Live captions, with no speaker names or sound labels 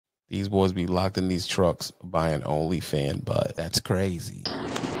These boys be locked in these trucks buying OnlyFans, but that's crazy.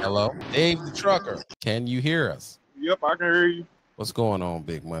 Hello, Dave the trucker. Can you hear us? Yep, I can hear you. What's going on,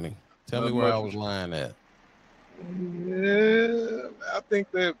 Big Money? Tell me where I was lying at. Yeah, I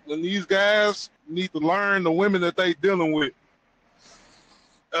think that when these guys need to learn the women that they dealing with,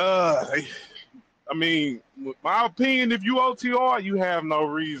 I mean, my opinion, if you OTR, you have no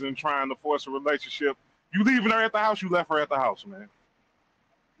reason trying to force a relationship. You leaving her at the house, you left her at the house, man.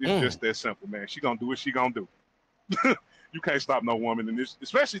 It's just that simple, man. She gonna do what she gonna do. You can't stop no woman in this,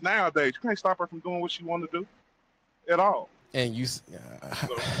 especially nowadays. You can't stop her from doing what she want to do at all. And you,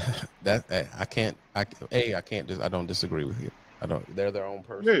 that I can't. I don't disagree with you. I don't. They're their own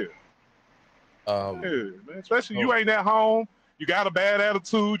person. Yeah. Man. Especially you ain't at home. You got a bad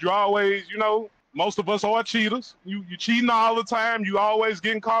attitude. You always, most of us are cheaters. You cheating all the time. You always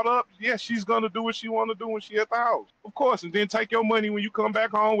getting caught up. Yeah, she's gonna do what she want to do when she at the house, of course. And then take your money when you come back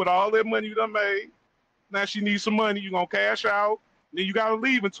home with all that money you done made. Now she needs some money. You gonna cash out. Then you gotta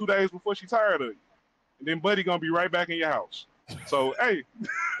leave in 2 days before she tired of you. And then Buddy gonna be right back in your house. So hey,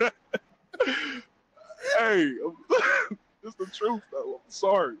 hey, it's the truth though. I'm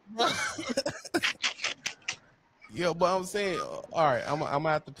sorry. Yo, but I'm saying, all right, I'm gonna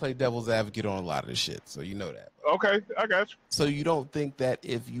have to play devil's advocate on a lot of this shit, so you know that. Okay, I got you. So you don't think that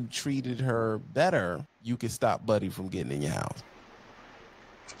if you treated her better, you could stop Buddy from getting in your house?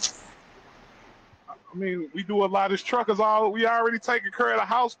 I mean, we do a lot as truckers. We already taking care of the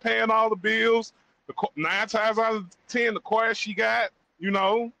house, paying all the bills. 9 times out of 10, the car she got,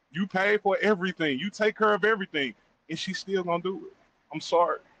 you pay for everything. You take care of everything, and she's still gonna do it. I'm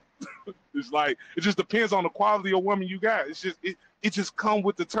sorry. It's like, it just depends on the quality of woman you got. It's just it just come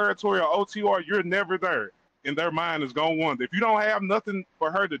with the territory of OTR. You're never there, and their mind is gonna wonder if you don't have nothing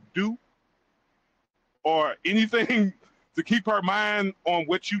for her to do or anything to keep her mind on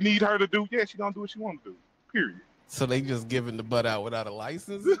what you need her to do. Yeah, she's gonna do what she want to do. Period. So they just giving the butt out without a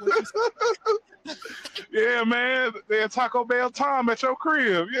license? Yeah, man. They're Taco Bell Tom at your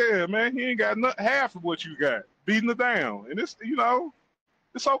crib. Yeah, man. He ain't got half of what you got. Beating her down. And it's,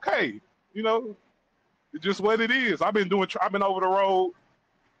 it's okay. It's just what it is. I've been over the road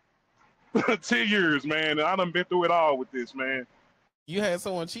 10 years, man. And I done been through it all with this, man. You had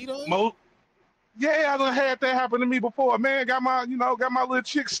someone cheat on you? Yeah, I done had that happen to me before. Man, got my little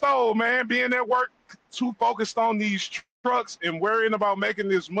chick stole, man. Being at work, too focused on these trucks and worrying about making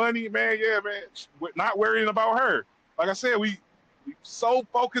this money, man. Yeah, man. Not worrying about her. Like I said, we so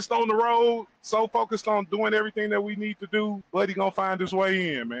focused on the road, so focused on doing everything that we need to do. Buddy gonna find his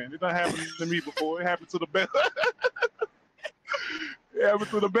way in, man. It done happened to me before. It happened to the best. It happened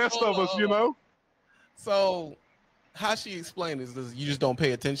to the best of us, So, how she explain this? You just don't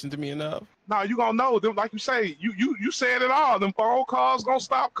pay attention to me enough? No, you gonna know them. Like you say, you said it all. Them phone calls gonna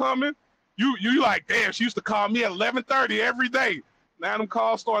stop coming. You like, damn, she used to call me at 11:30 every day. Now them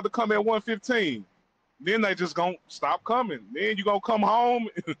calls started to come at 1:15. Then they just gonna stop coming. Then you gonna come home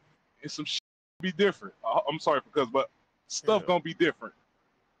and some shit be different. I'm sorry but stuff gonna be different.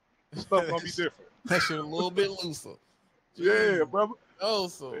 Stuff gonna be different. That shit a little bit looser. Yeah, brother.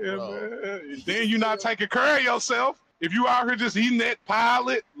 Also, yeah, man. Then you not taking care of yourself. If you out here just eating that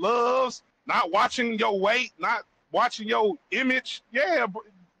Pilot, Loves, not watching your weight, not watching your image, yeah.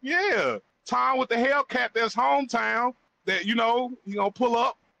 Time with the Hellcat that's hometown that, he gonna pull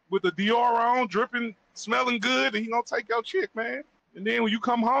up with the Dior on, dripping, smelling good, and he gonna take your chick, man. And then when you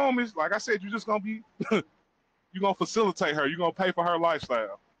come home, it's like I said, you're just gonna be, you're gonna facilitate her. You're gonna pay for her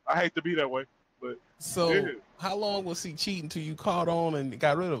lifestyle. I hate to be that way, but so how long was he cheating till you caught on and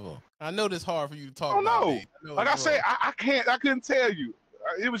got rid of him? I know this hard for you to talk about. I don't know. Like I say, I couldn't tell you.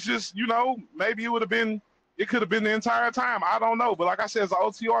 It was just, maybe it could have been the entire time. I don't know. But like I said, as an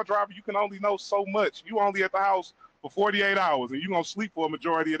OTR driver, you can only know so much. You only at the house for 48 hours, and you're going to sleep for a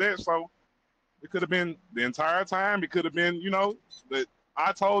majority of that. So it could have been the entire time. It could have been, that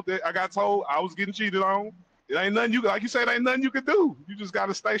I got told I was getting cheated on. It ain't nothing like you said, ain't nothing you could do. You just got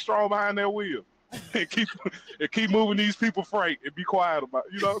to stay strong behind that wheel. And keep moving these people freight and be quiet about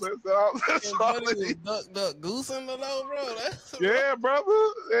it. That's all it is. Duck goosing the low, bro. Yeah, brother.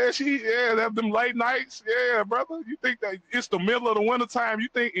 Yeah, that them late nights. Yeah, brother. You think that it's the middle of the winter time? You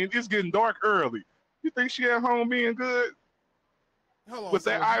think and it's getting dark early? You think she at home being good? Hold on, with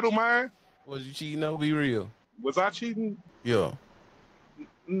that idle mind? Was you cheating? No, be real. Was I cheating? Yeah.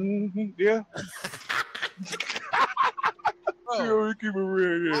 Yeah. Bro, we keep it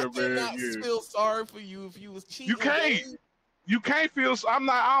real, I cannot feel sorry for you if you was cheating. You can't. You can't feel. I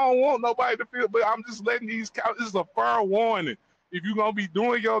don't want nobody to feel, but I'm just letting these. This is a fair warning. If you're gonna be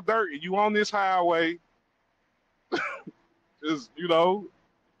doing your dirt and you on this highway, just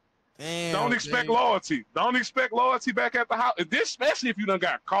Damn, Don't expect Dave. loyalty. Don't expect loyalty back at the house. This, especially if you done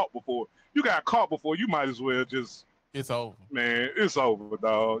got caught before. You got caught before. You might as well just. It's over. Man, it's over,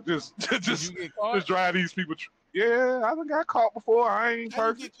 dog. Just You get caught? just drive these people. Yeah, I done got caught before. I ain't How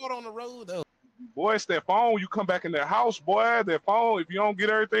you perfect. get caught on the road though? Boy, it's that phone. You come back in that house, boy. That phone. If you don't get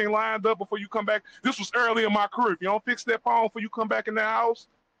everything lined up before you come back, this was early in my career. If you don't fix that phone before you come back in that house,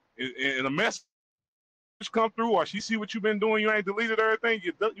 and a message come through, or she see what you've been doing, you ain't deleted everything.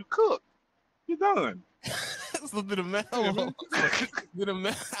 You cook. You done. It's a bit of mess. I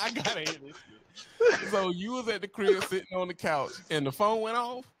gotta hear this shit. So you was at the crib sitting on the couch and the phone went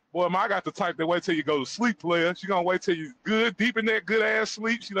off? Boy, I got the type that wait till you go to sleep, player. She gonna wait till you good, deep in that good ass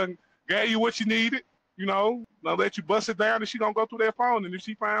sleep. She done gave you what you needed, you know. Now let you bust it down, and she gonna go through that phone. And if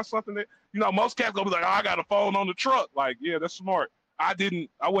she finds something that, you know, most cats gonna be like, oh, I got a phone on the truck. Like, yeah, that's smart. I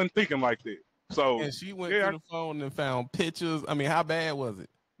wasn't thinking like that. So And she went through the phone and found pictures. I mean, how bad was it?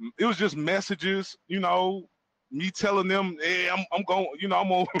 It was just messages, you know, me telling them, hey, I'm going, you know, I'm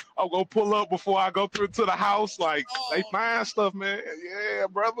gonna pull up before I go through to the house. Like, they find stuff, man. Yeah,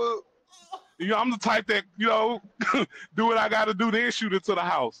 brother. You know, I'm the type that, you know, do what I gotta do, then shoot it to the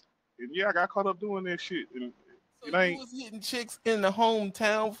house. And yeah, I got caught up doing that shit. And so you was hitting chicks in the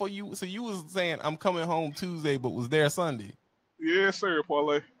hometown for you. So you was saying, I'm coming home Tuesday, but was there Sunday? Yeah, sir,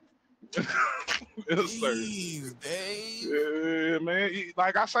 Parlay. Yes, sir. Jeez, Dave. Yeah, man.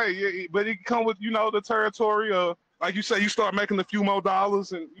 Like I say, yeah, but it come with, you know, the territory of, like you say, you start making a few more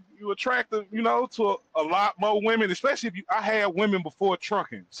dollars and you attract, you know, to a lot more women, especially if I had women before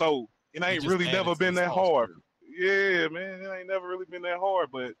trucking. So it ain't really never been that hard. Yeah, man, it ain't never really been that hard,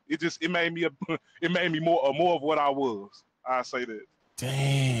 but it made me more of what I was. I say that.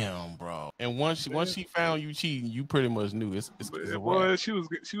 Damn, bro. And once she found you cheating, you pretty much knew it's boy, she was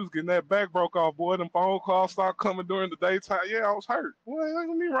getting that back broke off, boy. Them phone calls started coming during the daytime. Yeah, I was hurt. Boy, don't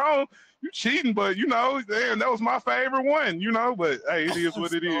get me wrong. You cheating, but you know, damn, that was my favorite one, you know. But hey, it is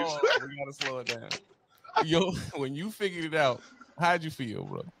what it is. We gotta slow it down. Yo, when you figured it out, how'd you feel,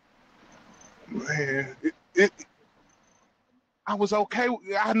 bro? Man, I was okay.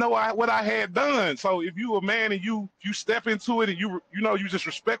 I know what I had done. So if you a man and you step into it and you know you just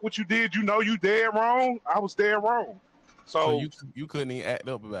respect what you did, you know you dead wrong. I was dead wrong. So you couldn't even act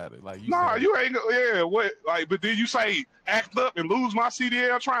up about it, like you. Nah, you ain't. Yeah, what? Like, but then you say act up and lose my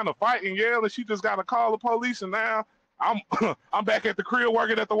CDL trying to fight and yell, and she just got to call the police, and now I'm I'm back at the crib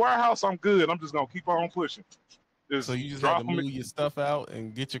working at the warehouse. I'm good. I'm just gonna keep on pushing. So you just had to move your stuff out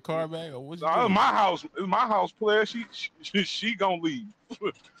and get your car back, or what? My house, player. She gonna leave.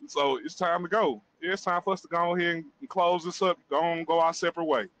 So it's time to go. Yeah, it's time for us to go ahead and close this up. Go our separate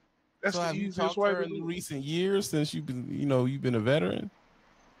way. That's so the easiest way. In the recent years since you've been a veteran.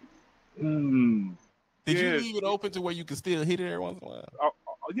 Did you leave it open to where you can still hit it every once in a while?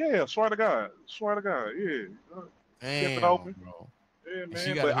 Yeah, swear to God, yeah. Damn, kept it open, bro. Yeah,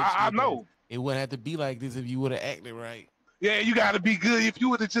 man. But I know. It wouldn't have to be like this if you would have acted right. Yeah, you got to be good. If you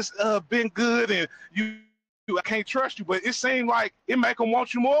would have just been good and I can't trust you. But it seemed like it make them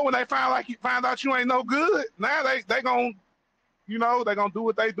want you more when they find out you ain't no good. Now they gonna, you know, they gonna do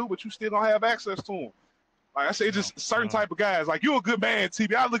what they do, but you still gonna have access to them. Like I say, it's just certain type of guys. Like you a good man,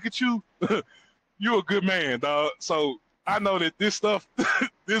 TB. I look at you, you a good man, dog. So I know that this stuff,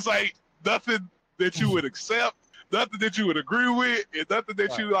 this ain't nothing that you would accept. Nothing that you would agree with, and nothing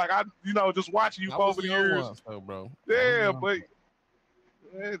that you like. Just watching you over the years, bro. Yeah, but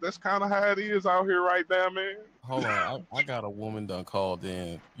yeah, that's kind of how it is out here right now, man. Hold on, I got a woman done called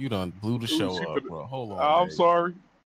in. You done blew the show up, bro. Hold on. I'm sorry.